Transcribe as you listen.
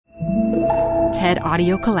TED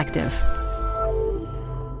Audio Collective.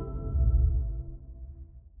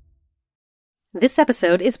 This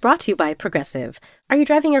episode is brought to you by Progressive. Are you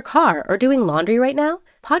driving your car or doing laundry right now?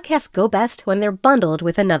 Podcasts go best when they're bundled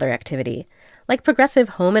with another activity. Like Progressive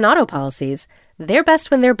home and auto policies, they're best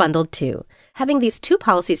when they're bundled too. Having these two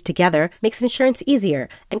policies together makes insurance easier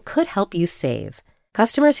and could help you save.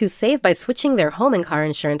 Customers who save by switching their home and car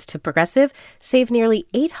insurance to Progressive save nearly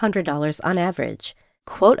 $800 on average.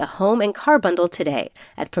 Quote a home and car bundle today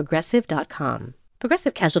at Progressive.com.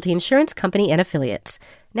 Progressive Casualty Insurance Company and Affiliates.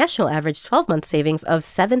 National average 12-month savings of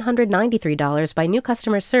 $793 by new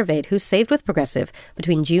customers surveyed who saved with Progressive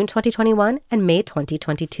between June 2021 and May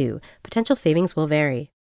 2022. Potential savings will vary.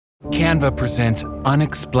 Canva presents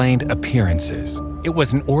Unexplained Appearances. It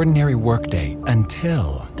was an ordinary workday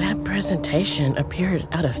until... That presentation appeared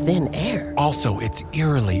out of thin air. Also, it's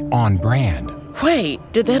eerily on brand. Wait,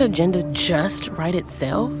 did that agenda just write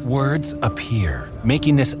itself? Words appear,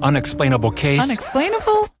 making this unexplainable case...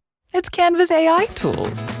 Unexplainable? It's Canva's AI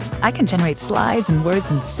tools. I can generate slides and words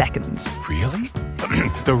in seconds. Really?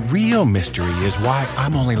 The real mystery is why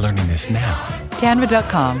I'm only learning this now.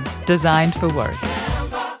 Canva.com. Designed for work.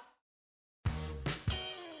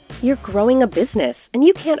 You're growing a business, and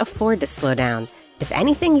you can't afford to slow down. If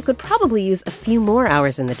anything, you could probably use a few more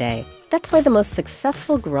hours in the day. That's why the most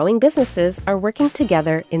successful growing businesses are working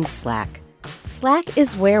together in Slack. Slack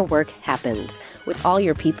is where work happens, with all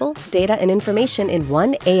your people, data, and information in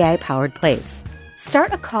one AI-powered place.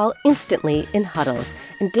 Start a call instantly in huddles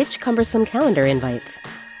and ditch cumbersome calendar invites.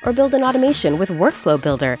 Or build an automation with Workflow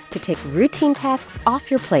Builder to take routine tasks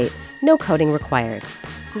off your plate, no coding required.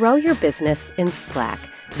 Grow your business in Slack.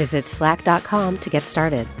 Visit slack.com to get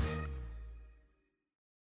started.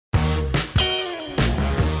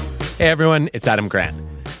 Hey everyone, it's Adam Grant.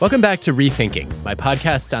 Welcome back to ReThinking, my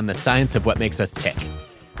podcast on the science of what makes us tick.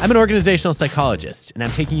 I'm an organizational psychologist, and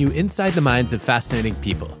I'm taking you inside the minds of fascinating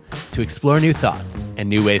people to explore new thoughts and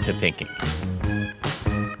new ways of thinking.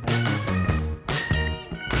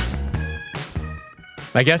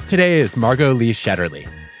 My guest today is Margot Lee Shetterly.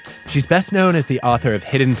 She's best known as the author of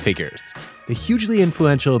Hidden Figures, the hugely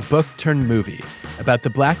influential book-turned-movie about the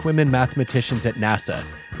Black women mathematicians at NASA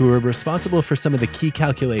who were responsible for some of the key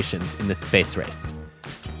calculations in the space race.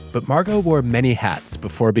 But Margot wore many hats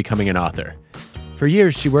before becoming an author. For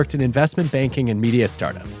years, she worked in investment banking and media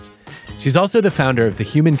startups. She's also the founder of the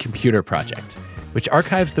Human Computer Project, which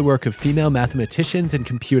archives the work of female mathematicians and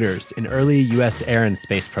computers in early U.S. air and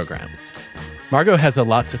space programs. Margot has a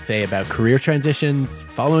lot to say about career transitions,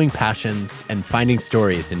 following passions, and finding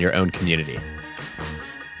stories in your own community.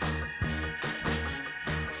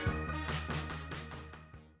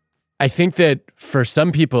 I think that for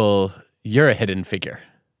some people, you're a hidden figure.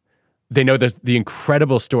 They know there's the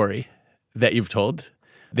incredible story that you've told.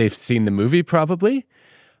 They've seen the movie probably,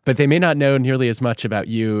 but they may not know nearly as much about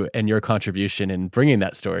you and your contribution in bringing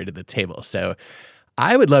that story to the table. So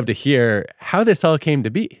I would love to hear how this all came to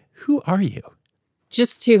be. Who are you?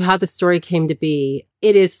 Just to how the story came to be,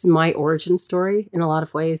 it is my origin story in a lot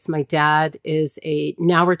of ways. My dad is a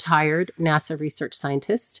now retired NASA research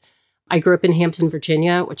scientist. I grew up in Hampton,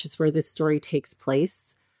 Virginia, which is where this story takes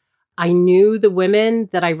place. I knew the women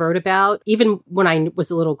that I wrote about, even when I was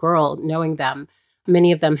a little girl, knowing them.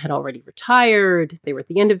 Many of them had already retired. They were at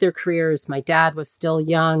the end of their careers. My dad was still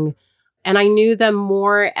young. And I knew them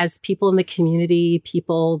more as people in the community,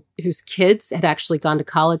 people whose kids had actually gone to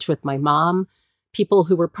college with my mom, people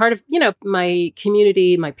who were part of, my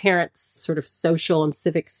community, my parents' sort of social and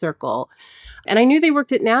civic circle. And I knew they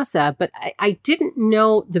worked at NASA, but I didn't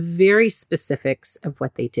know the very specifics of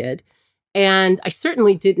what they did. And I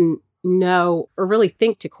certainly didn't know or really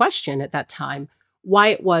think to question at that time why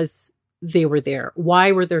it was they were there.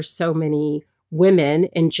 Why were there so many women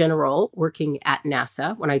in general working at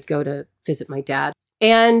NASA when I'd go to visit my dad?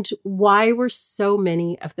 And why were so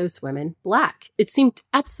many of those women Black? It seemed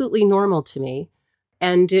absolutely normal to me.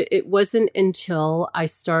 And it wasn't until I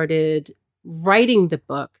started writing the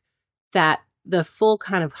book that the full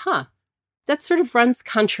kind of, that sort of runs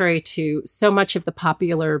contrary to so much of the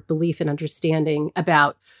popular belief and understanding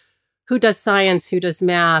about who does science, who does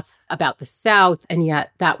math, about the South. And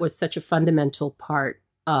yet that was such a fundamental part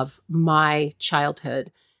of my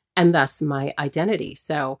childhood and thus my identity.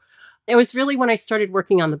 So it was really when I started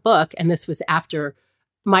working on the book, and this was after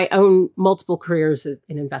my own multiple careers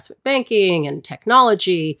in investment banking and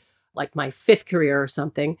technology, like my fifth career or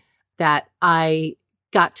something, that I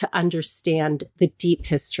got to understand the deep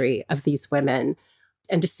history of these women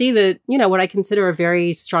and to see what I consider a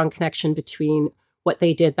very strong connection between what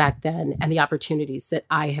they did back then and the opportunities that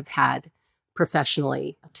I have had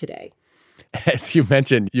professionally today. As you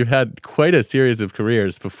mentioned, you had quite a series of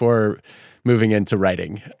careers before moving into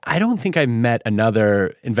writing. I don't think I met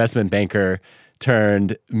another investment banker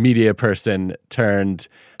turned media person turned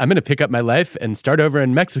I'm going to pick up my life and start over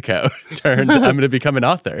in Mexico turned I'm going to become an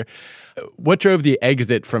author. What drove the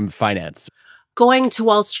exit from finance? Going to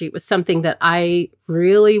Wall Street was something that I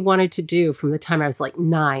really wanted to do from the time I was like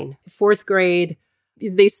 9. 4th grade,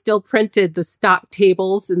 they still printed the stock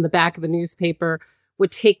tables in the back of the newspaper,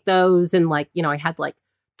 would take those and I had like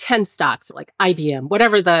 10 stocks, like IBM,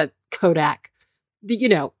 whatever the Kodak.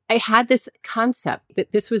 I had this concept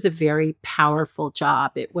that this was a very powerful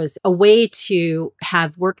job. It was a way to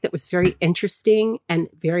have work that was very interesting and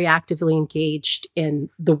very actively engaged in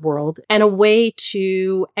the world, and a way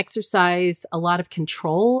to exercise a lot of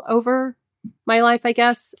control over my life, I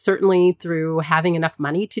guess, certainly through having enough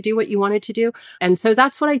money to do what you wanted to do. And so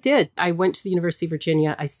that's what I did. I went to the University of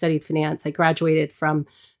Virginia. I studied finance. I graduated from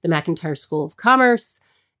the McIntire School of Commerce.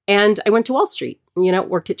 And I went to Wall Street,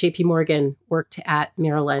 worked at JP Morgan, worked at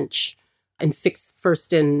Merrill Lynch, and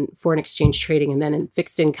first in foreign exchange trading and then in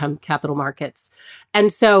fixed income capital markets.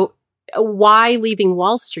 And so why leaving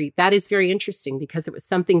Wall Street? That is very interesting because it was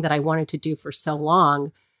something that I wanted to do for so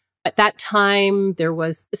long. At that time, there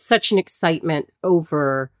was such an excitement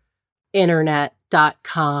over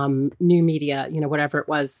internet.com, new media, whatever it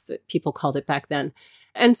was that people called it back then.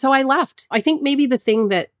 And so I left. I think maybe the thing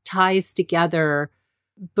that ties together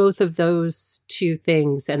both of those two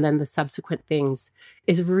things and then the subsequent things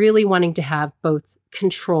is really wanting to have both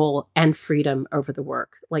control and freedom over the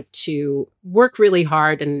work, like to work really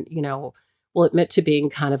hard and, will admit to being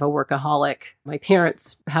kind of a workaholic. My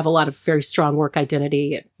parents have a lot of very strong work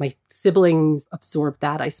identity. My siblings absorb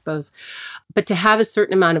that, I suppose. But to have a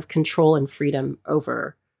certain amount of control and freedom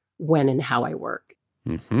over when and how I work.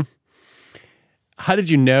 Mm-hmm. How did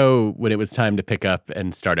you know when it was time to pick up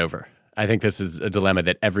and start over? I think this is a dilemma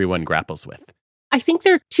that everyone grapples with. I think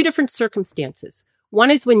there are two different circumstances.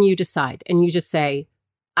 One is when you decide and you just say,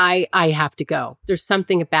 I have to go. There's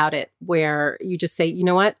something about it where you just say, you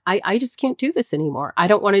know what? I just can't do this anymore. I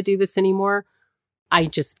don't want to do this anymore. I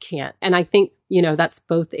just can't. And I think, that's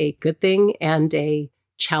both a good thing and a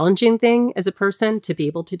challenging thing as a person to be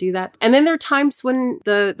able to do that. And then there are times when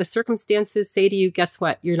the circumstances say to you, guess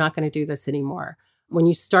what? You're not going to do this anymore. When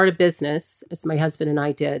you start a business, as my husband and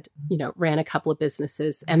I did, ran a couple of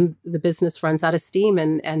businesses and the business runs out of steam.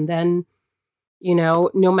 And then, no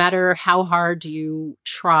matter how hard you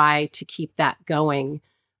try to keep that going,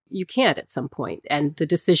 you can't at some point. And the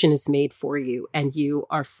decision is made for you and you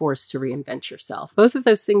are forced to reinvent yourself. Both of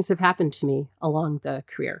those things have happened to me along the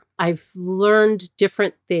career. I've learned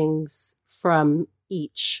different things from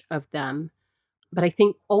each of them, but I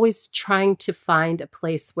think always trying to find a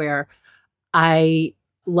place where I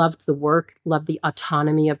loved the work, loved the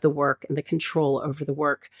autonomy of the work and the control over the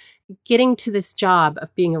work. Getting to this job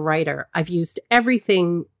of being a writer, I've used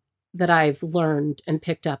everything that I've learned and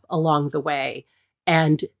picked up along the way.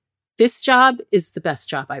 And this job is the best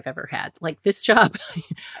job I've ever had. Like this job,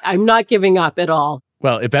 I'm not giving up at all.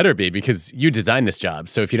 Well, it better be because you designed this job.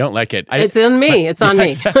 So if you don't like it... It's on me. It's on me.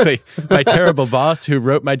 Exactly. My terrible boss who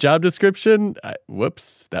wrote my job description,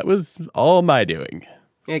 whoops, that was all my doing.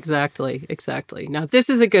 Exactly. Now, this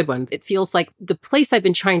is a good one. It feels like the place I've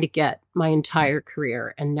been trying to get my entire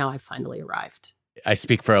career, and now I've finally arrived. I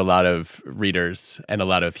speak for a lot of readers and a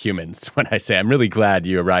lot of humans when I say I'm really glad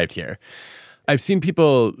you arrived here. I've seen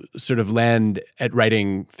people sort of land at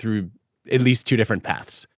writing through at least two different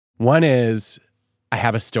paths. One is I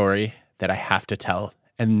have a story that I have to tell,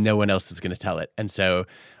 and no one else is going to tell it. And so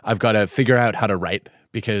I've got to figure out how to write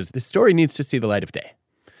because the story needs to see the light of day.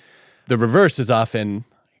 The reverse is often,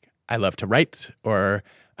 I love to write, or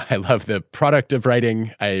I love the product of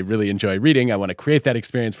writing. I really enjoy reading. I want to create that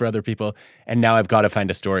experience for other people. And now I've got to find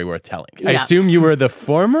a story worth telling. Yeah. I assume you were the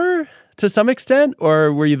former to some extent,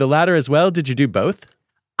 or were you the latter as well? Did you do both?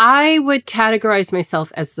 I would categorize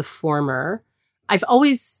myself as the former. I've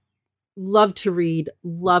always loved to read,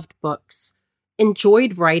 loved books,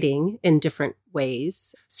 enjoyed writing in different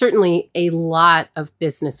ways. Certainly a lot of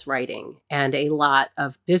business writing and a lot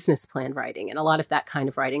of business plan writing and a lot of that kind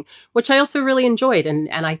of writing, which I also really enjoyed and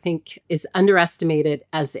I think is underestimated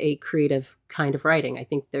as a creative kind of writing. I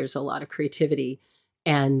think there's a lot of creativity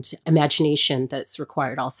and imagination that's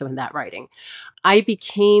required also in that writing. I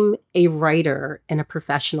became a writer in a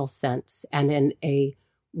professional sense and in a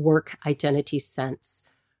work identity sense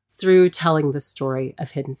through telling the story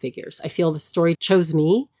of Hidden Figures. I feel the story chose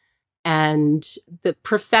me and the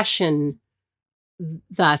profession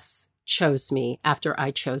thus chose me after I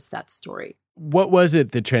chose that story. What was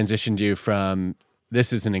it that transitioned you from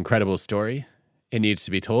this is an incredible story, it needs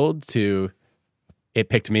to be told, to it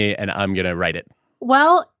picked me and I'm going to write it?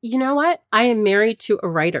 Well, you know what? I am married to a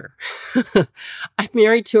writer. I'm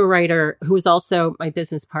married to a writer who is also my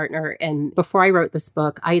business partner. And before I wrote this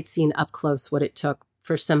book, I had seen up close what it took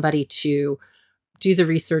for somebody to do the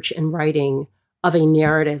research and writing of a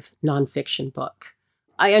narrative nonfiction book.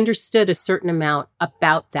 I understood a certain amount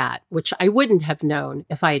about that, which I wouldn't have known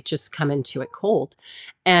if I had just come into it cold.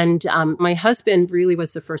 And my husband really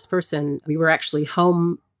was the first person. We were actually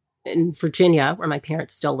home in Virginia, where my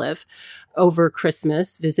parents still live, over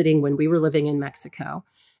Christmas, visiting when we were living in Mexico,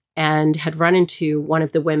 and had run into one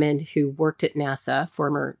of the women who worked at NASA,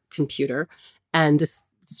 former computer, and this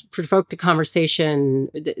provoked a conversation.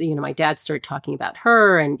 My dad started talking about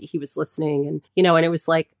her, and he was listening, and it was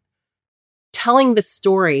like telling the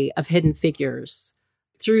story of Hidden Figures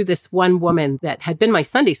through this one woman that had been my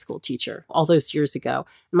Sunday school teacher all those years ago.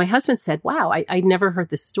 And my husband said, wow, I'd never heard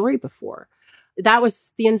this story before. That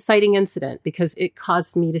was the inciting incident, because it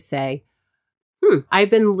caused me to say, I've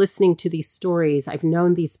been listening to these stories. I've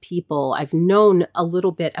known these people. I've known a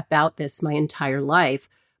little bit about this my entire life,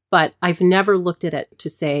 but I've never looked at it to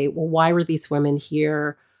say, well, why were these women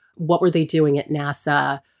here? What were they doing at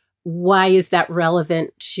NASA? Why is that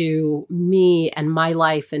relevant to me and my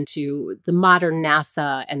life and to the modern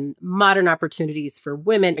NASA and modern opportunities for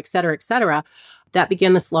women, et cetera, et cetera? That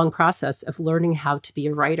began this long process of learning how to be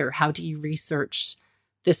a writer. How do you research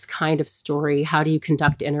this kind of story? How do you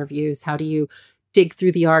conduct interviews? How do you dig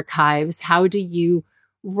through the archives? How do you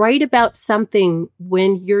write about something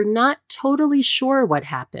when you're not totally sure what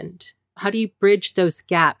happened? How do you bridge those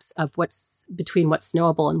gaps of what's between what's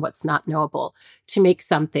knowable and what's not knowable to make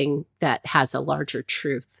something that has a larger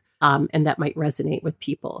truth and that might resonate with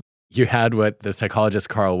people? You had what the psychologist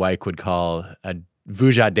Carl Weick would call a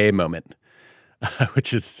vujade moment,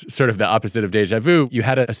 which is sort of the opposite of deja vu. You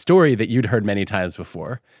had a story that you'd heard many times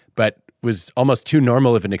before, but was almost too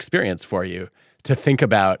normal of an experience for you to think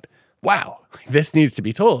about, wow, this needs to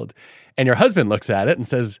be told. And your husband looks at it and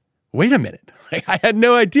says, wait a minute, I had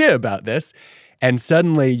no idea about this. And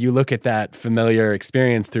suddenly you look at that familiar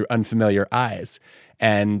experience through unfamiliar eyes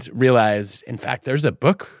and realize, in fact, there's a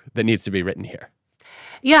book that needs to be written here.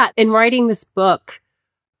 Yeah. In writing this book,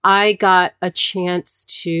 I got a chance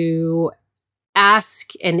to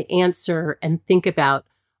ask and answer and think about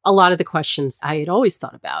a lot of the questions I had always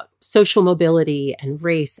thought about: social mobility and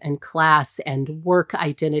race and class and work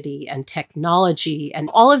identity and technology and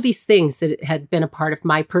all of these things that had been a part of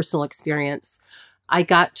my personal experience. I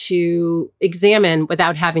got to examine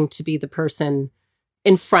without having to be the person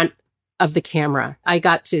in front of the camera. I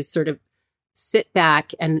got to sort of sit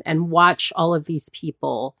back and watch all of these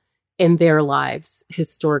people in their lives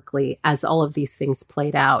historically as all of these things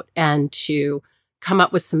played out, and to come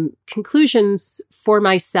up with some conclusions for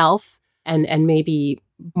myself and maybe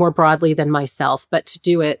more broadly than myself, but to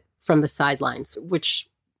do it from the sidelines, which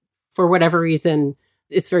for whatever reason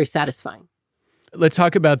is very satisfying. Let's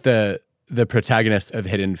talk about the protagonists of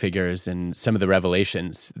Hidden Figures and some of the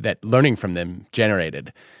revelations that learning from them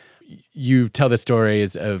generated. You tell the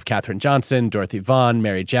stories of Katherine Johnson, Dorothy Vaughan,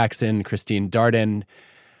 Mary Jackson, Christine Darden.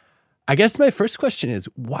 I guess my first question is,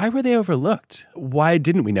 why were they overlooked? Why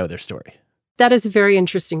didn't we know their story? That is a very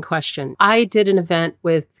interesting question. I did an event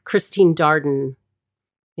with Christine Darden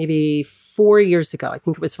maybe 4 years ago. I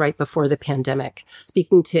think it was right before the pandemic,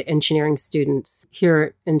 speaking to engineering students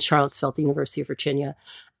here in Charlottesville at the University of Virginia.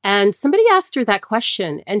 And somebody asked her that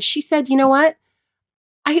question, and she said, you know what?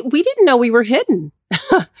 We didn't know we were hidden.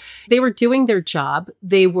 They were doing their job.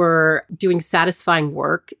 They were doing satisfying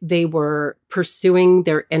work. They were pursuing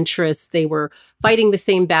their interests. They were fighting the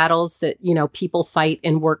same battles that, people fight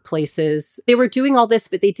in workplaces. They were doing all this,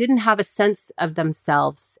 but they didn't have a sense of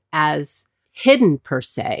themselves as hidden per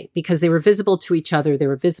se, because they were visible to each other. They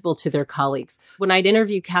were visible to their colleagues. When I'd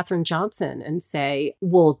interview Katherine Johnson and say,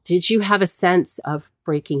 well, did you have a sense of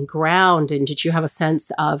breaking ground? And did you have a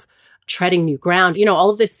sense of treading new ground? All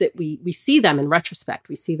of this that we see them in retrospect.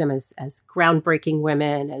 We see them as groundbreaking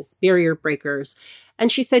women, as barrier breakers.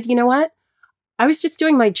 And she said, you know what? I was just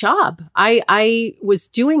doing my job. I was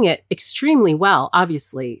doing it extremely well.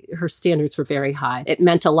 Obviously, her standards were very high. It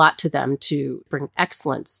meant a lot to them to bring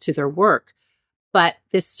excellence to their work. But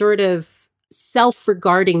this sort of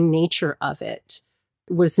self-regarding nature of it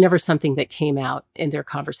was never something that came out in their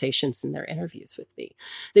conversations and their interviews with me.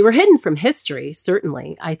 They were hidden from history,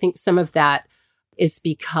 certainly. I think some of that is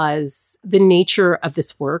because the nature of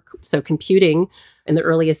this work, so computing in the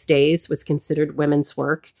earliest days was considered women's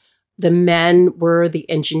work. The men were the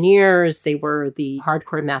engineers, they were the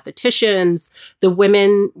hardcore mathematicians. The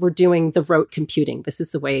women were doing the rote computing. This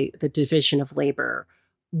is the way the division of labor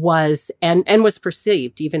was and was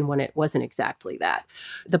perceived even when it wasn't exactly that.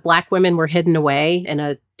 The Black women were hidden away in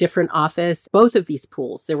a different office. Both of these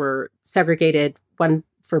pools, they were segregated, one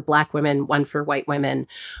for Black women, one for white women.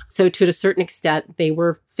 So to a certain extent, they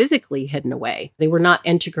were physically hidden away. They were not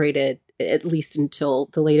integrated, at least until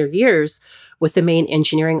the later years, with the main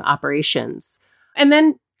engineering operations. And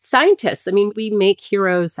then scientists. I mean, we make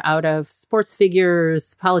heroes out of sports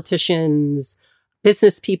figures, politicians,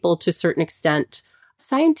 business people to a certain extent.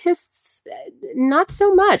 Scientists, not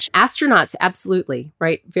so much. Astronauts, absolutely,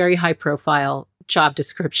 right? Very high profile job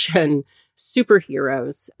description,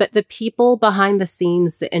 superheroes. But the people behind the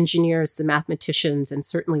scenes, the engineers, the mathematicians, and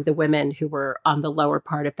certainly the women who were on the lower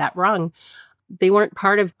part of that rung, they weren't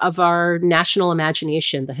part of our national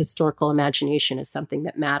imagination. The historical imagination is something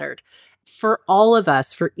that mattered. For all of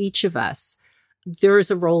us, for each of us, there is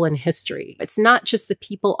a role in history. It's not just the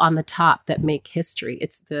people on the top that make history.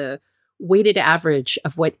 It's the weighted average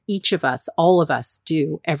of what each of us, all of us,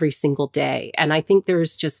 do every single day. And I think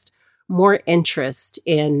there's just more interest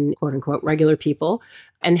in quote unquote regular people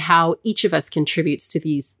and how each of us contributes to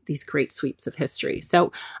these great sweeps of history.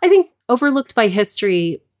 So I think overlooked by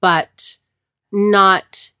history, but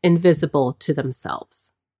not invisible to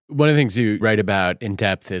themselves. One of the things you write about in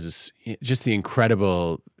depth is just the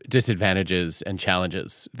incredible disadvantages and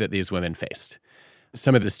challenges that these women faced.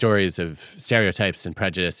 Some of the stories of stereotypes and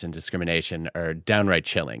prejudice and discrimination are downright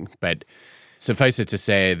chilling, but suffice it to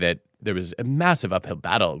say that there was a massive uphill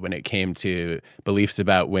battle when it came to beliefs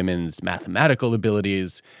about women's mathematical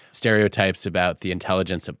abilities, stereotypes about the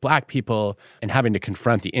intelligence of Black people, and having to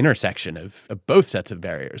confront the intersection of both sets of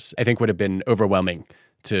barriers, I think would have been overwhelming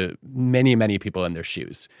to many, many people in their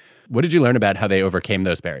shoes. What did you learn about how they overcame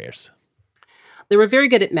those barriers? They were very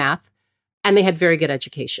good at math, and they had very good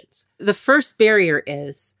educations. The first barrier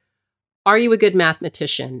is, are you a good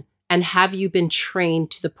mathematician? And have you been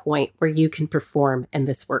trained to the point where you can perform in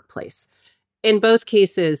this workplace? In both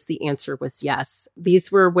cases, the answer was yes.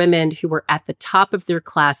 These were women who were at the top of their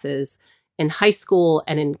classes in high school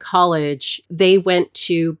and in college. They went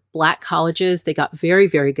to Black colleges. They got very,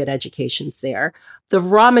 very good educations there. The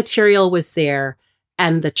raw material was there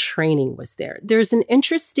and the training was there. There's an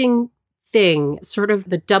interesting thing, sort of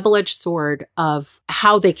the double-edged sword of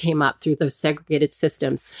how they came up through those segregated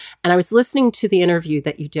systems. And I was listening to the interview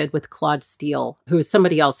that you did with Claude Steele, who is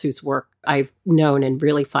somebody else whose work I've known and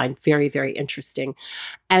really find very, very interesting.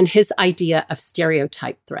 And his idea of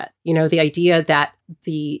stereotype threat, the idea that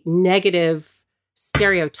the negative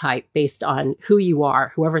stereotype based on who you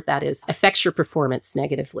are, whoever that is, affects your performance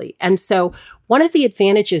negatively. And so one of the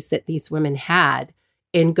advantages that these women had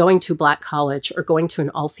in going to a Black college or going to an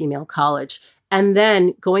all-female college, and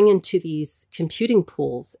then going into these computing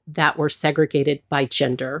pools that were segregated by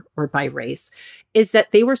gender or by race, is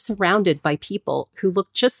that they were surrounded by people who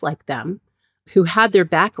looked just like them, who had their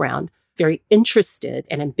background, very interested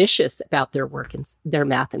and ambitious about their work and their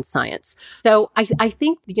math and science. So I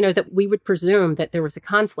think, that we would presume that there was a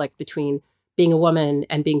conflict between being a woman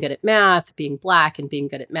and being good at math, being Black and being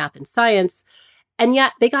good at math and science. And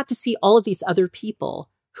yet they got to see all of these other people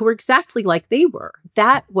who were exactly like they were.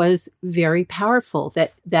 That was very powerful,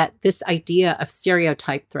 that this idea of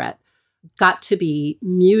stereotype threat got to be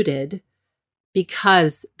muted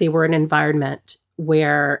because they were in an environment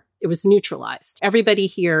where it was neutralized. Everybody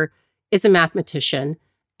here is a mathematician,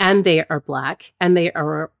 and they are Black, and they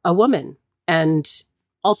are a woman. And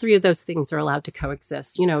all three of those things are allowed to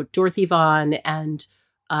coexist. Dorothy Vaughan and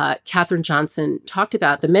Katherine Johnson talked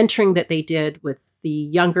about the mentoring that they did with the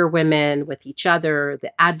younger women, with each other,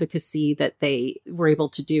 the advocacy that they were able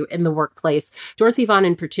to do in the workplace. Dorothy Vaughan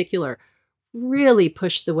in particular really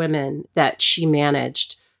pushed the women that she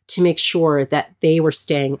managed to make sure that they were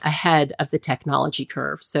staying ahead of the technology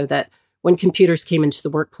curve so that when computers came into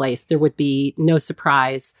the workplace, there would be no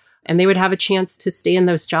surprise and they would have a chance to stay in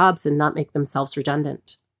those jobs and not make themselves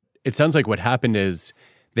redundant. It sounds like what happened is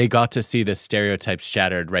they got to see the stereotypes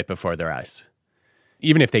shattered right before their eyes.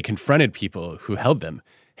 Even if they confronted people who held them,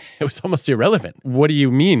 it was almost irrelevant. What do you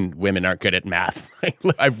mean women aren't good at math?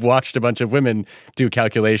 I've watched a bunch of women do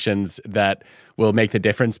calculations that will make the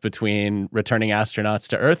difference between returning astronauts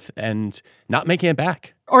to Earth and not making it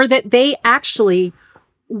back. Or that they actually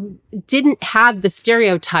didn't have the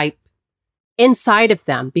stereotype inside of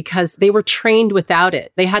them because they were trained without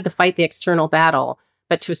it. They had to fight the external battle.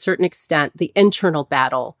 But to a certain extent, the internal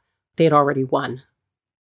battle, they had already won.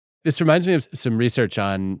 This reminds me of some research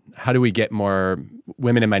on how do we get more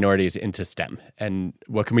women and minorities into STEM and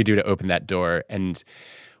what can we do to open that door. And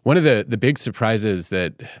one of the big surprises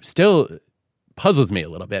that still puzzles me a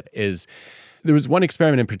little bit is there was one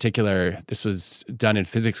experiment in particular, this was done in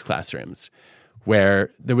physics classrooms,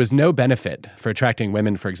 where there was no benefit for attracting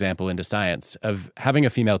women, for example, into science of having a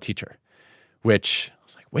female teacher, which I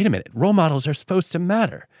was like, wait a minute, role models are supposed to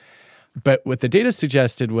matter. But what the data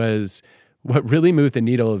suggested was what really moved the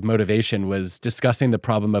needle of motivation was discussing the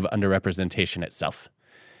problem of underrepresentation itself.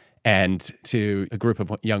 And to a group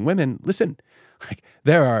of young women, listen, like,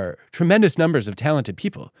 there are tremendous numbers of talented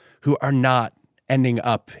people who are not ending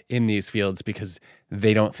up in these fields because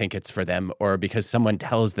they don't think it's for them or because someone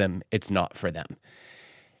tells them it's not for them.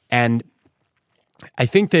 And I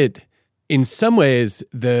think that in some ways,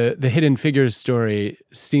 the Hidden Figures story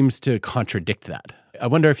seems to contradict that. I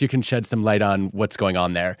wonder if you can shed some light on what's going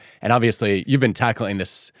on there. And obviously, you've been tackling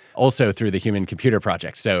this also through the Human Computer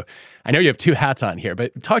Project. So I know you have two hats on here,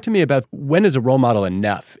 but talk to me about when is a role model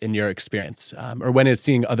enough in your experience? Or when is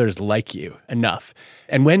seeing others like you enough?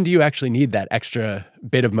 And when do you actually need that extra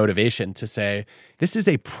bit of motivation to say, this is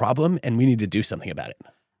a problem and we need to do something about it?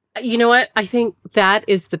 You know what? I think that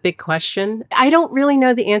is the big question. I don't really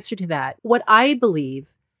know the answer to that. What I believe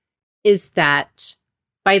is that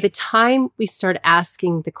by the time we start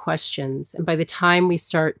asking the questions, and by the time we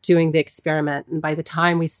start doing the experiment, and by the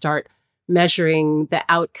time we start measuring the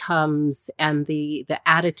outcomes and the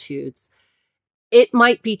attitudes, it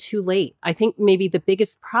might be too late. I think maybe the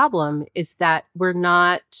biggest problem is that we're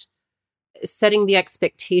not setting the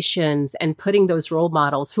expectations and putting those role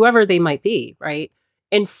models, whoever they might be, right,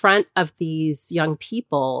 in front of these young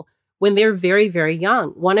people when they're very, very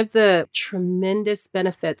young. One of the tremendous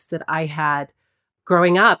benefits that I had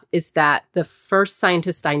growing up is that the first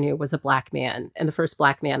scientist I knew was a Black man, and the first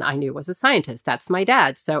Black man I knew was a scientist. That's my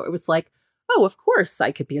dad. So it was like, oh, of course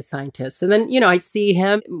I could be a scientist. And then, I'd see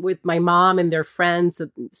him with my mom and their friends,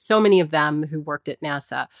 so many of them who worked at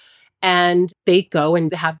NASA. And they go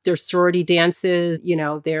and have their sorority dances,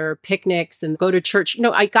 their picnics and go to church.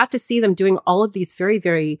 I got to see them doing all of these very,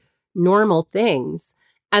 very normal things.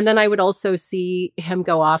 And then I would also see him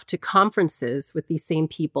go off to conferences with these same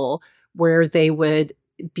people where they would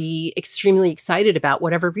be extremely excited about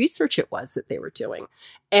whatever research it was that they were doing.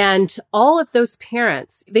 And all of those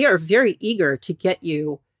parents, they are very eager to get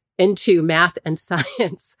you into math and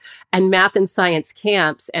science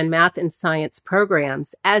camps and math and science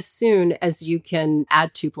programs as soon as you can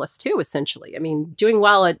add 2 + 2, essentially. I mean, doing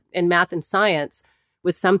well in math and science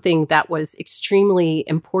was something that was extremely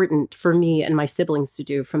important for me and my siblings to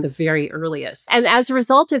do from the very earliest. And as a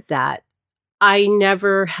result of that, I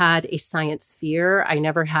never had a science fear. I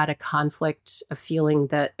never had a conflict, a feeling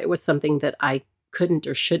that it was something that I couldn't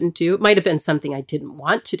or shouldn't do. It might have been something I didn't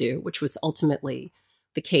want to do, which was ultimately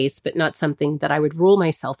the case, but not something that I would rule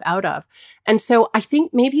myself out of. And so I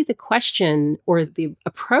think maybe the question or the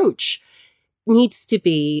approach needs to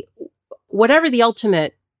be, whatever the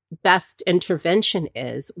ultimate best intervention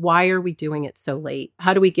is, why are we doing it so late?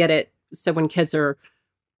 How do we get it so when kids are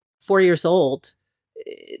 4 years old,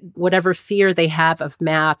 whatever fear they have of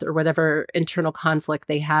math or whatever internal conflict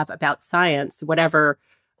they have about science, whatever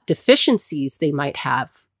deficiencies they might have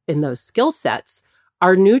in those skill sets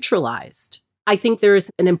are neutralized? I think there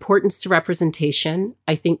is an importance to representation.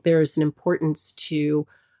 I think there is an importance to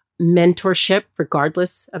mentorship,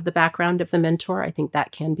 regardless of the background of the mentor. I think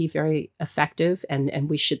that can be very effective, and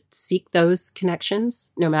we should seek those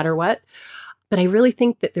connections no matter what. But I really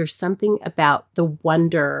think that there's something about the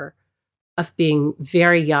wonder of being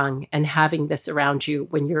very young and having this around you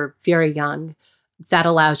when you're very young that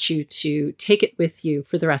allows you to take it with you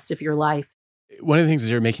for the rest of your life. One of the things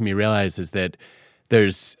that you're making me realize is that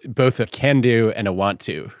there's both a can-do and a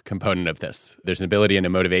want-to component of this. There's an ability and a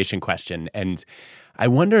motivation question. And I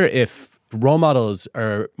wonder if role models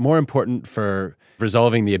are more important for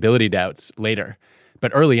resolving the ability doubts later,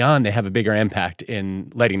 but early on they have a bigger impact in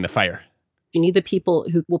lighting the fire. You need the people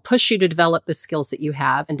who will push you to develop the skills that you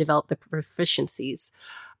have and develop the proficiencies.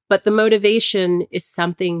 But the motivation is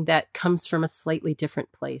something that comes from a slightly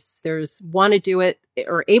different place. There's want to do it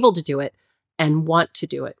or able to do it and want to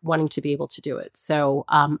do it, wanting to be able to do it. So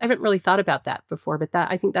I haven't really thought about that before, but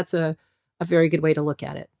I think that's a very good way to look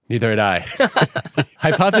at it. Neither had I.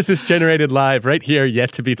 Hypothesis generated live right here,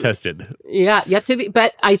 yet to be tested. Yeah, yet to be,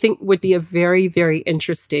 but I think would be a very, very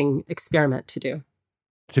interesting experiment to do.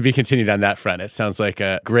 To be continued on that front. It sounds like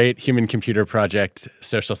a great human-computer project,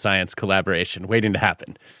 social science collaboration waiting to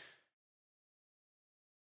happen.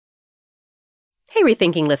 Hey,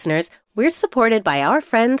 Rethinking listeners, we're supported by our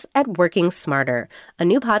friends at Working Smarter, a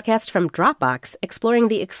new podcast from Dropbox exploring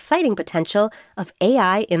the exciting potential of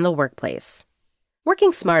AI in the workplace.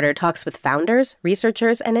 Working Smarter talks with founders,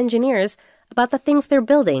 researchers, and engineers about the things they're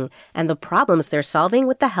building and the problems they're solving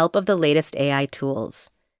with the help of the latest AI tools.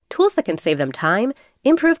 Tools that can save them time,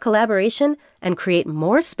 improve collaboration, and create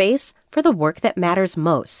more space for the work that matters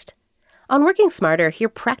most. On Working Smarter, hear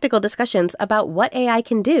practical discussions about what AI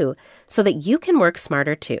can do so that you can work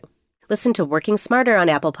smarter too. Listen to Working Smarter on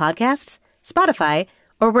Apple Podcasts, Spotify,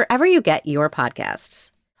 or wherever you get your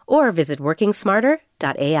podcasts. Or visit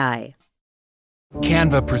workingsmarter.ai.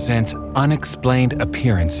 Canva presents Unexplained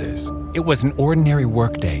Appearances. It was an ordinary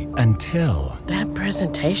workday until... That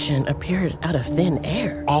presentation appeared out of thin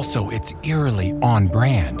air. Also, it's eerily on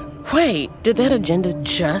brand. Wait, did that agenda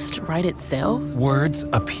just write itself? Words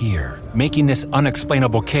appear, making this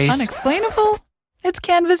unexplainable case... Unexplainable? It's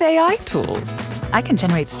Canva's AI tools. I can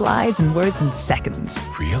generate slides and words in seconds.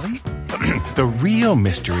 Really? The real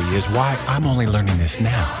mystery is why I'm only learning this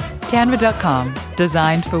now. Canva.com,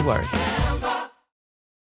 designed for work.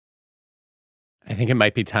 I think it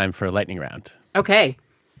might be time for a lightning round. Okay,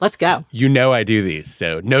 let's go. You know I do these,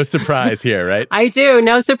 so no surprise here, right? I do,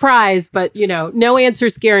 no surprise, but no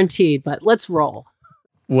answer's guaranteed, but let's roll.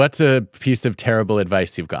 What's a piece of terrible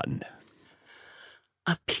advice you've gotten?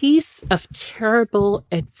 A piece of terrible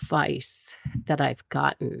advice that I've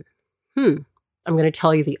gotten. I'm going to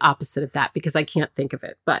tell you the opposite of that because I can't think of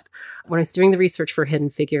it. But when I was doing the research for Hidden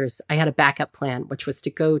Figures, I had a backup plan, which was to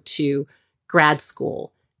go to grad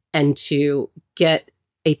school and to get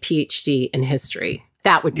a PhD in history.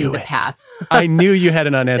 That would be the path. I knew you had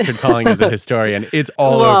an unanswered calling as a historian. It's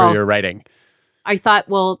all over your writing. I thought,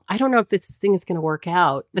 well, I don't know if this thing is going to work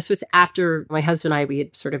out. This was after my husband and I, we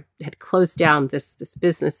had sort of had closed down this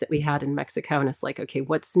business that we had in Mexico. And it's like, okay,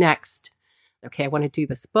 what's next? Okay, I want to do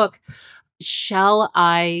this book. Shall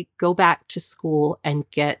I go back to school and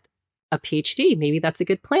get a PhD? Maybe that's a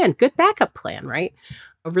good plan, good backup plan, right?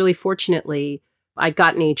 Really fortunately, I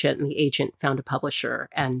got an agent and the agent found a publisher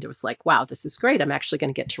and it was like, wow, this is great. I'm actually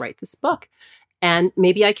going to get to write this book. And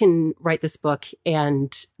maybe I can write this book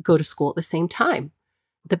and go to school at the same time.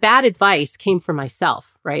 The bad advice came from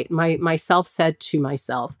myself, right? Myself said to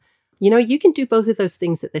myself, you can do both of those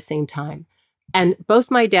things at the same time. And both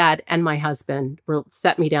my dad and my husband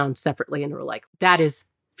set me down separately and were like, that is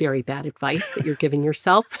very bad advice that you're giving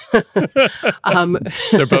yourself.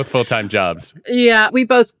 They're both full-time jobs. Yeah, we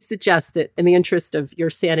both suggest that in the interest of your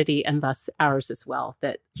sanity and thus ours as well,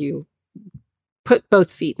 that you put both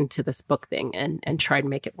feet into this book thing and try to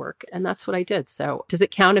make it work. And that's what I did. So does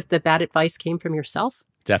it count if the bad advice came from yourself?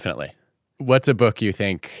 Definitely. What's a book you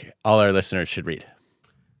think all our listeners should read?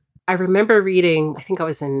 I remember reading, I think I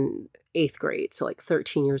was in 8th grade, so like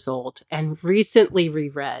 13 years old, and recently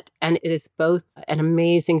reread. And it is both an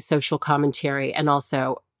amazing social commentary and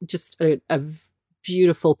also just a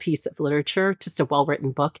beautiful piece of literature, just a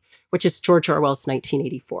well-written book, which is George Orwell's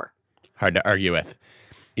 1984. Hard to argue with.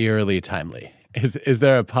 Eerily timely. Is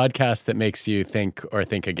there a podcast that makes you think or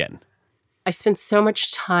think again? I spent so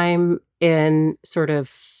much time in sort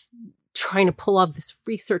of trying to pull all this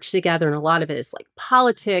research together, and a lot of it is like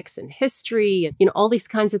politics and history and all these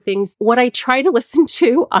kinds of things. What I try to listen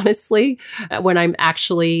to, honestly, when I'm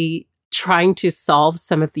actually trying to solve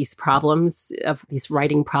some of these problems, of these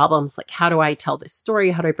writing problems, like how do I tell this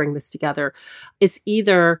story? How do I bring this together? Is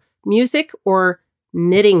either music or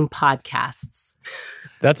knitting podcasts.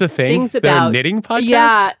 That's a thing? Things about knitting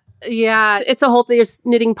podcasts? Yeah. It's a whole thing. There's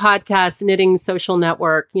knitting podcasts, knitting social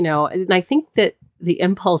network, and I think that the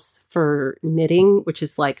impulse for knitting, which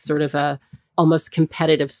is like sort of a almost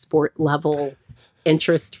competitive sport level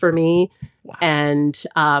interest for me, wow.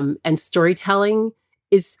 And storytelling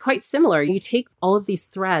is quite similar. You take all of these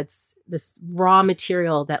threads, this raw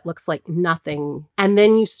material that looks like nothing, and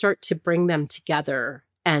then you start to bring them together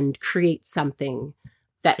and create something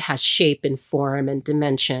that has shape and form and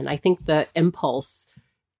dimension. I think the impulse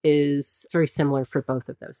is very similar for both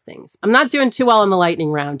of those things. I'm not doing too well in the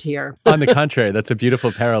lightning round here. On the contrary, that's a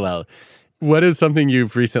beautiful parallel. What is something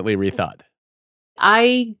you've recently rethought?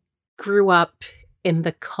 I grew up in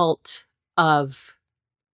the cult of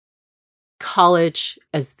college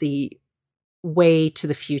as the way to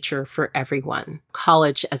the future for everyone.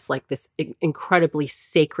 College as like this incredibly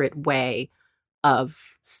sacred way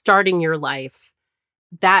of starting your life.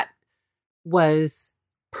 That was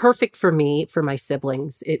perfect for me, for my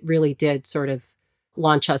siblings. It really did sort of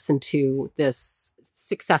launch us into this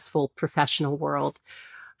successful professional world.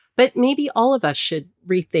 But maybe all of us should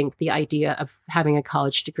rethink the idea of having a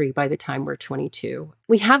college degree by the time we're 22.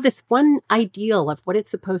 We have this one ideal of what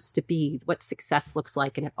it's supposed to be, what success looks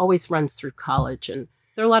like, and it always runs through college. And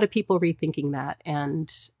there are a lot of people rethinking that.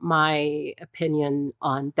 And my opinion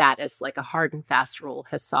on that as like a hard and fast rule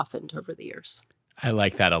has softened over the years. I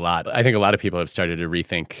like that a lot. I think a lot of people have started to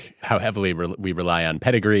rethink how heavily we rely on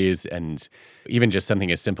pedigrees and even just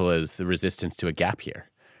something as simple as the resistance to a gap year,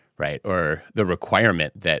 right? Or the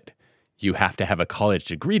requirement that you have to have a college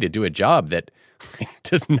degree to do a job that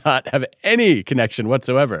does not have any connection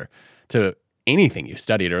whatsoever to anything you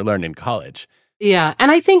studied or learned in college. Yeah.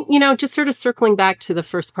 And I think, just sort of circling back to the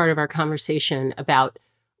first part of our conversation about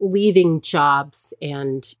leaving jobs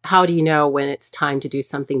and how do you know when it's time to do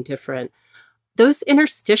something different? Those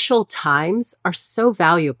interstitial times are so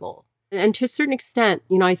valuable. And to a certain extent,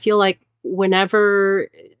 I feel like whenever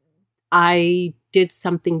I did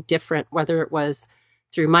something different, whether it was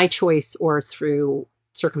through my choice or through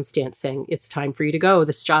circumstance saying, it's time for you to go,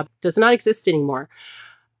 this job does not exist anymore.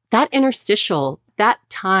 That interstitial, that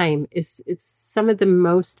time it's some of the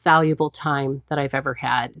most valuable time that I've ever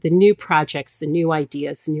had. The new projects, the new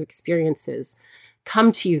ideas, the new experiences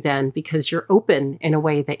come to you then because you're open in a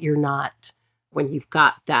way that you're not when you've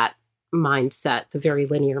got that mindset, the very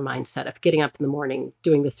linear mindset of getting up in the morning,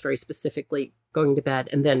 doing this very specifically, going to bed,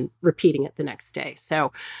 and then repeating it the next day.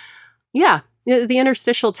 So yeah, the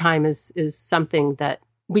interstitial time is something that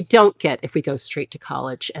we don't get if we go straight to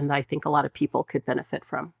college, and I think a lot of people could benefit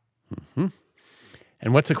from. Mm-hmm.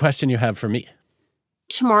 And what's a question you have for me?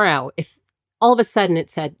 Tomorrow, if all of a sudden it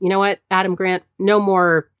said, you know what, Adam Grant, no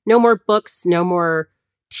more books, no more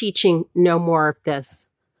teaching, no more of this,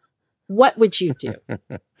 what would you do?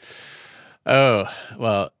 Oh,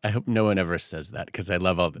 well, I hope no one ever says that because I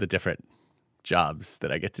love all the different jobs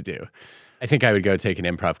that I get to do. I think I would go take an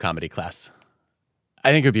improv comedy class.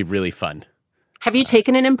 I think it would be really fun. Have you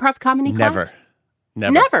taken an improv comedy class?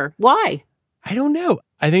 Never. Why? I don't know.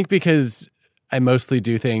 I think because I mostly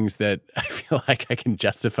do things that I feel like I can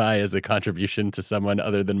justify as a contribution to someone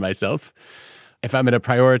other than myself. If I'm going to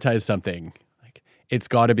prioritize something, like it's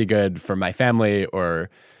got to be good for my family or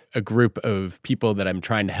a group of people that I'm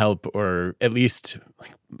trying to help, or at least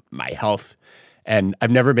like my health. And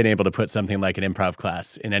I've never been able to put something like an improv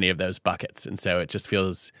class in any of those buckets. And so it just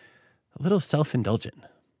feels a little self-indulgent.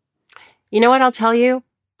 You know what I'll tell you?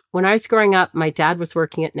 When I was growing up, my dad was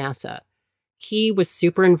working at NASA. He was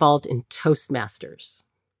super involved in Toastmasters.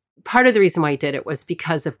 Part of the reason why he did it was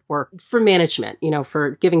because of work for management,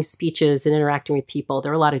 for giving speeches and interacting with people.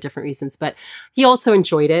 There were a lot of different reasons, but he also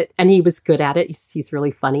enjoyed it and he was good at it. He's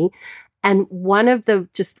really funny. And one of the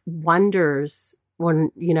just wonders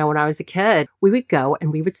when I was a kid, we would go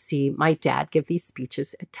and we would see my dad give these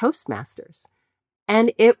speeches at Toastmasters.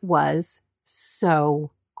 And it was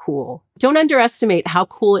so cool. Don't underestimate how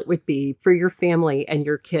cool it would be for your family and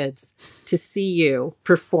your kids to see you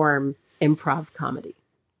perform improv comedy.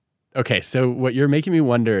 Okay, so what you're making me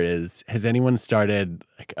wonder is, has anyone started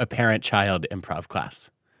like a parent-child improv class?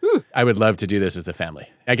 I would love to do this as a family.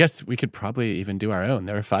 I guess we could probably even do our own.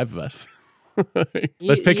 There are 5 of us.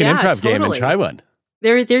 Let's pick an improv game and try one.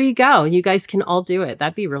 There you go. You guys can all do it.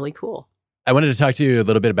 That'd be really cool. I wanted to talk to you a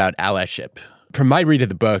little bit about allyship. From my read of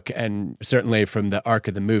the book, and certainly from the arc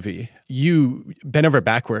of the movie, you bent over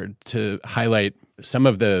backward to highlight some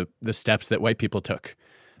of the steps that white people took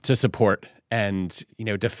to support and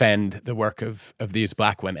defend the work of these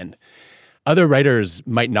Black women. Other writers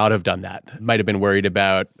might not have done that, might have been worried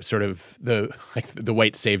about sort of the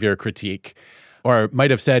white savior critique, or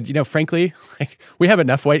might have said, frankly, we have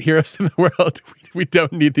enough white heroes in the world. We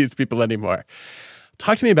don't need these people anymore.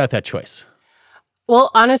 Talk to me about that choice.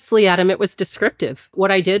 Well, honestly, Adam, it was descriptive.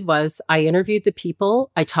 What I did was I interviewed the people.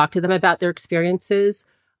 I talked to them about their experiences.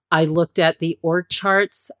 I looked at the org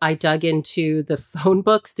charts. I dug into the phone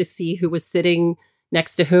books to see who was sitting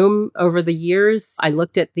next to whom over the years. I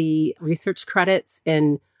looked at the research credits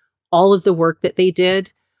and all of the work that they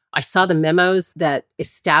did. I saw the memos that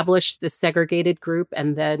established the segregated group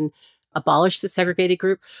and then abolished the segregated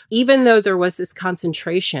group. Even though there was this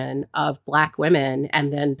concentration of Black women,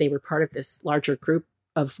 and then they were part of this larger group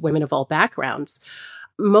of women of all backgrounds,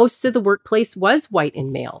 most of the workplace was white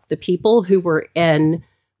and male. The people who were in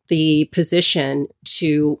the position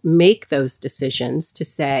to make those decisions to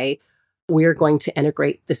say, we are going to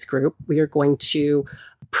integrate this group, we are going to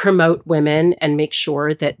promote women and make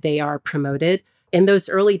sure that they are promoted. In those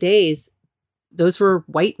early days, those were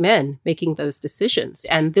white men making those decisions.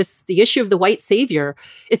 And the issue of the white savior,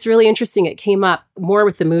 it's really interesting. It came up more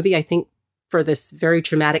with the movie, I think, for this very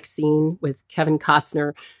dramatic scene with Kevin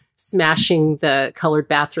Costner smashing the colored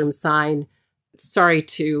bathroom sign. Sorry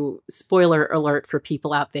to spoiler alert for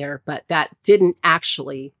people out there, but that didn't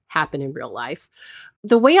actually happen in real life.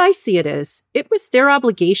 The way I see it is, it was their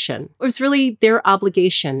obligation. It was really their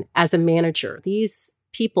obligation as a manager. These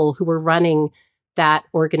people who were running that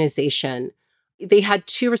organization, they had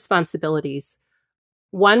 2 responsibilities.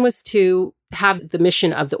 One was to have the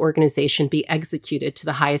mission of the organization be executed to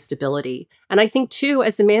the highest ability. And I think, too,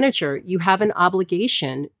 as a manager, you have an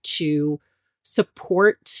obligation to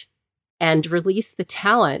support and release the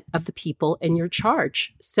talent of the people in your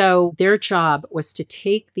charge. So their job was to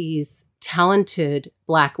take these talented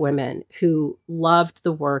Black women who loved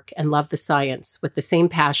the work and loved the science with the same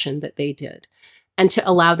passion that they did, and to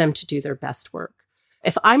allow them to do their best work.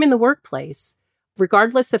 If I'm in the workplace,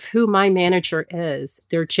 regardless of who my manager is,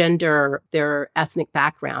 their gender, their ethnic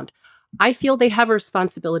background, I feel they have a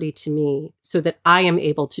responsibility to me so that I am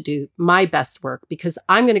able to do my best work, because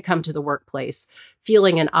I'm going to come to the workplace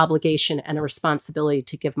feeling an obligation and a responsibility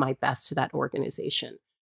to give my best to that organization.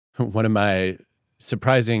 One of my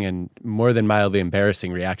surprising and more than mildly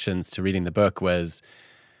embarrassing reactions to reading the book was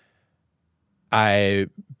I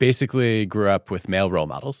basically grew up with male role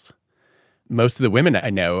models. Most of the women I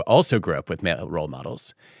know also grew up with male role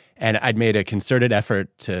models. And I'd made a concerted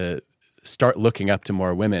effort to start looking up to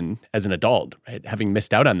more women as an adult, right? Having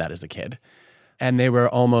missed out on that as a kid. And they were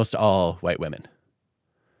almost all white women,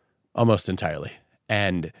 almost entirely.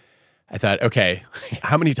 And I thought, okay,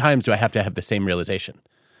 how many times do I have to have the same realization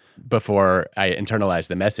before I internalize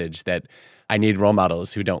the message that I need role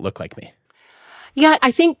models who don't look like me? Yeah,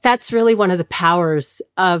 I think that's really one of the powers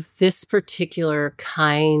of this particular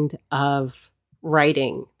kind of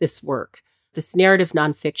writing, this work, this narrative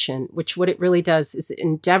nonfiction, which what it really does is it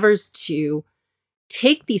endeavors to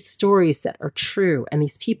take these stories that are true and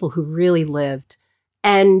these people who really lived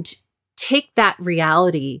and take that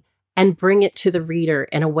reality and bring it to the reader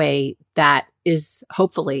in a way that is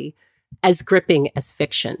hopefully as gripping as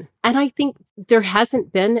fiction. And I think there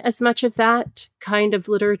hasn't been as much of that kind of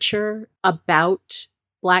literature about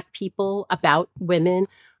Black people, about women,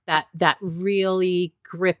 that really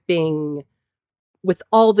gripping with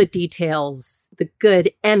all the details, the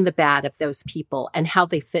good and the bad of those people and how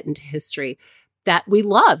they fit into history that we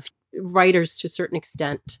love. Writers, to a certain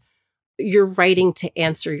extent, you're writing to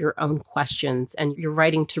answer your own questions and you're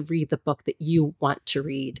writing to read the book that you want to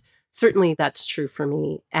read. Certainly that's true for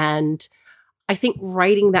me. And I think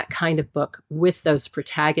writing that kind of book with those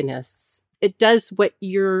protagonists, it does what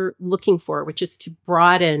you're looking for, which is to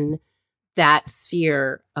broaden that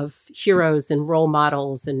sphere of heroes and role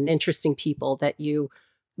models and interesting people that you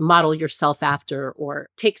model yourself after, or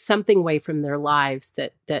take something away from their lives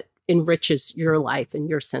that enriches your life and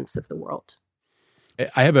your sense of the world.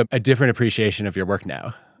 I have a different appreciation of your work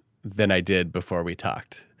now than I did before we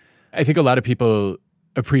talked. I think a lot of people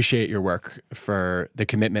appreciate your work for the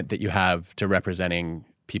commitment that you have to representing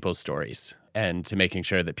people's stories and to making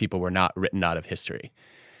sure that people were not written out of history.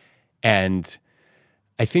 And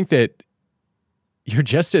I think that you're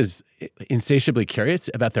just as insatiably curious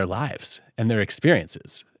about their lives and their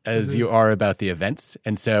experiences as you are about the events.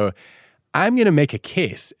 And so I'm going to make a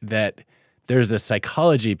case that there's a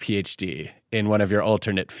psychology PhD in one of your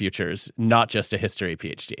alternate futures, not just a history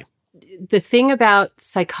PhD. The thing about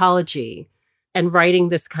psychology and writing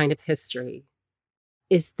this kind of history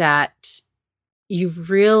is that you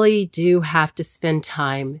really do have to spend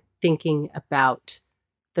time thinking about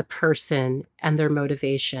the person and their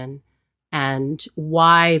motivation and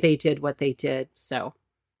why they did what they did. So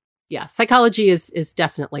yeah, psychology is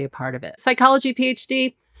definitely a part of it. Psychology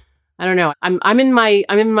PhD, I don't know. I'm in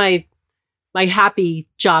my happy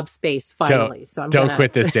job space finally. Don't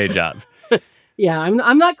quit this day job. Yeah,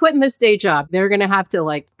 I'm not quitting this day job. They're going to have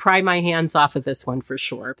to pry my hands off of this one for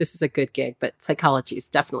sure. This is a good gig, but psychology is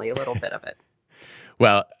definitely a little bit of it.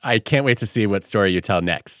 Well, I can't wait to see what story you tell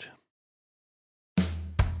next.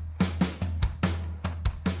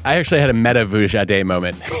 I actually had a meta Vujade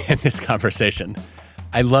moment in this conversation.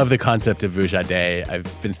 I love the concept of Vujade.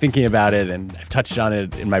 I've been thinking about it and I've touched on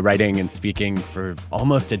it in my writing and speaking for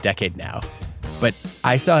almost a decade now. But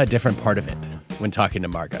I saw a different part of it when talking to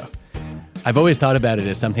Margot. I've always thought about it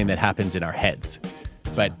as something that happens in our heads.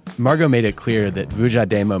 But Margot made it clear that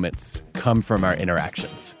Vujade moments come from our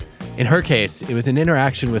interactions. In her case, it was an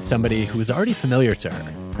interaction with somebody who was already familiar to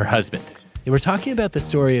her husband. They were talking about the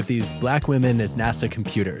story of these Black women as NASA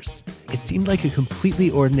computers. It seemed like a completely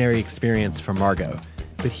ordinary experience for Margot,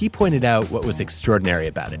 but he pointed out what was extraordinary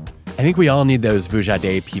about it. I think we all need those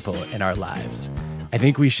Vujade people in our lives. I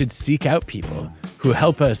think we should seek out people who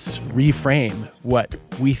help us reframe what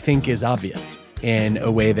we think is obvious in a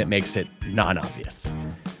way that makes it non-obvious.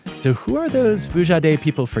 So who are those Vujade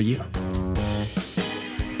people for you?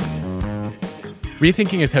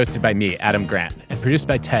 ReThinking is hosted by me, Adam Grant, and produced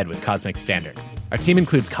by Ted with Cosmic Standard. Our team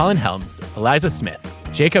includes Colin Helms, Eliza Smith,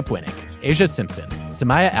 Jacob Winnick, Asia Simpson,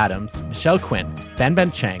 Samaya Adams, Michelle Quinn,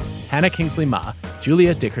 Ben Chang, Hannah Kingsley Ma,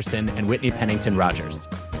 Julia Dickerson, and Whitney Pennington Rogers.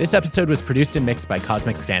 This episode was produced and mixed by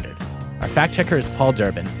Cosmic Standard. Our fact checker is Paul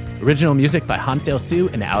Durbin. Original music by Hansdale Sue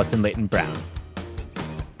and Allison Leighton Brown.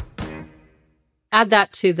 Add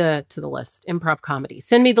that to the list. Improv comedy.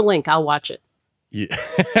 Send me the link. I'll watch it. You're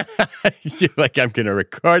like, I'm going to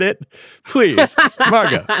record it? Please,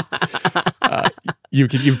 Margot.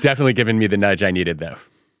 You've definitely given me the nudge I needed, though.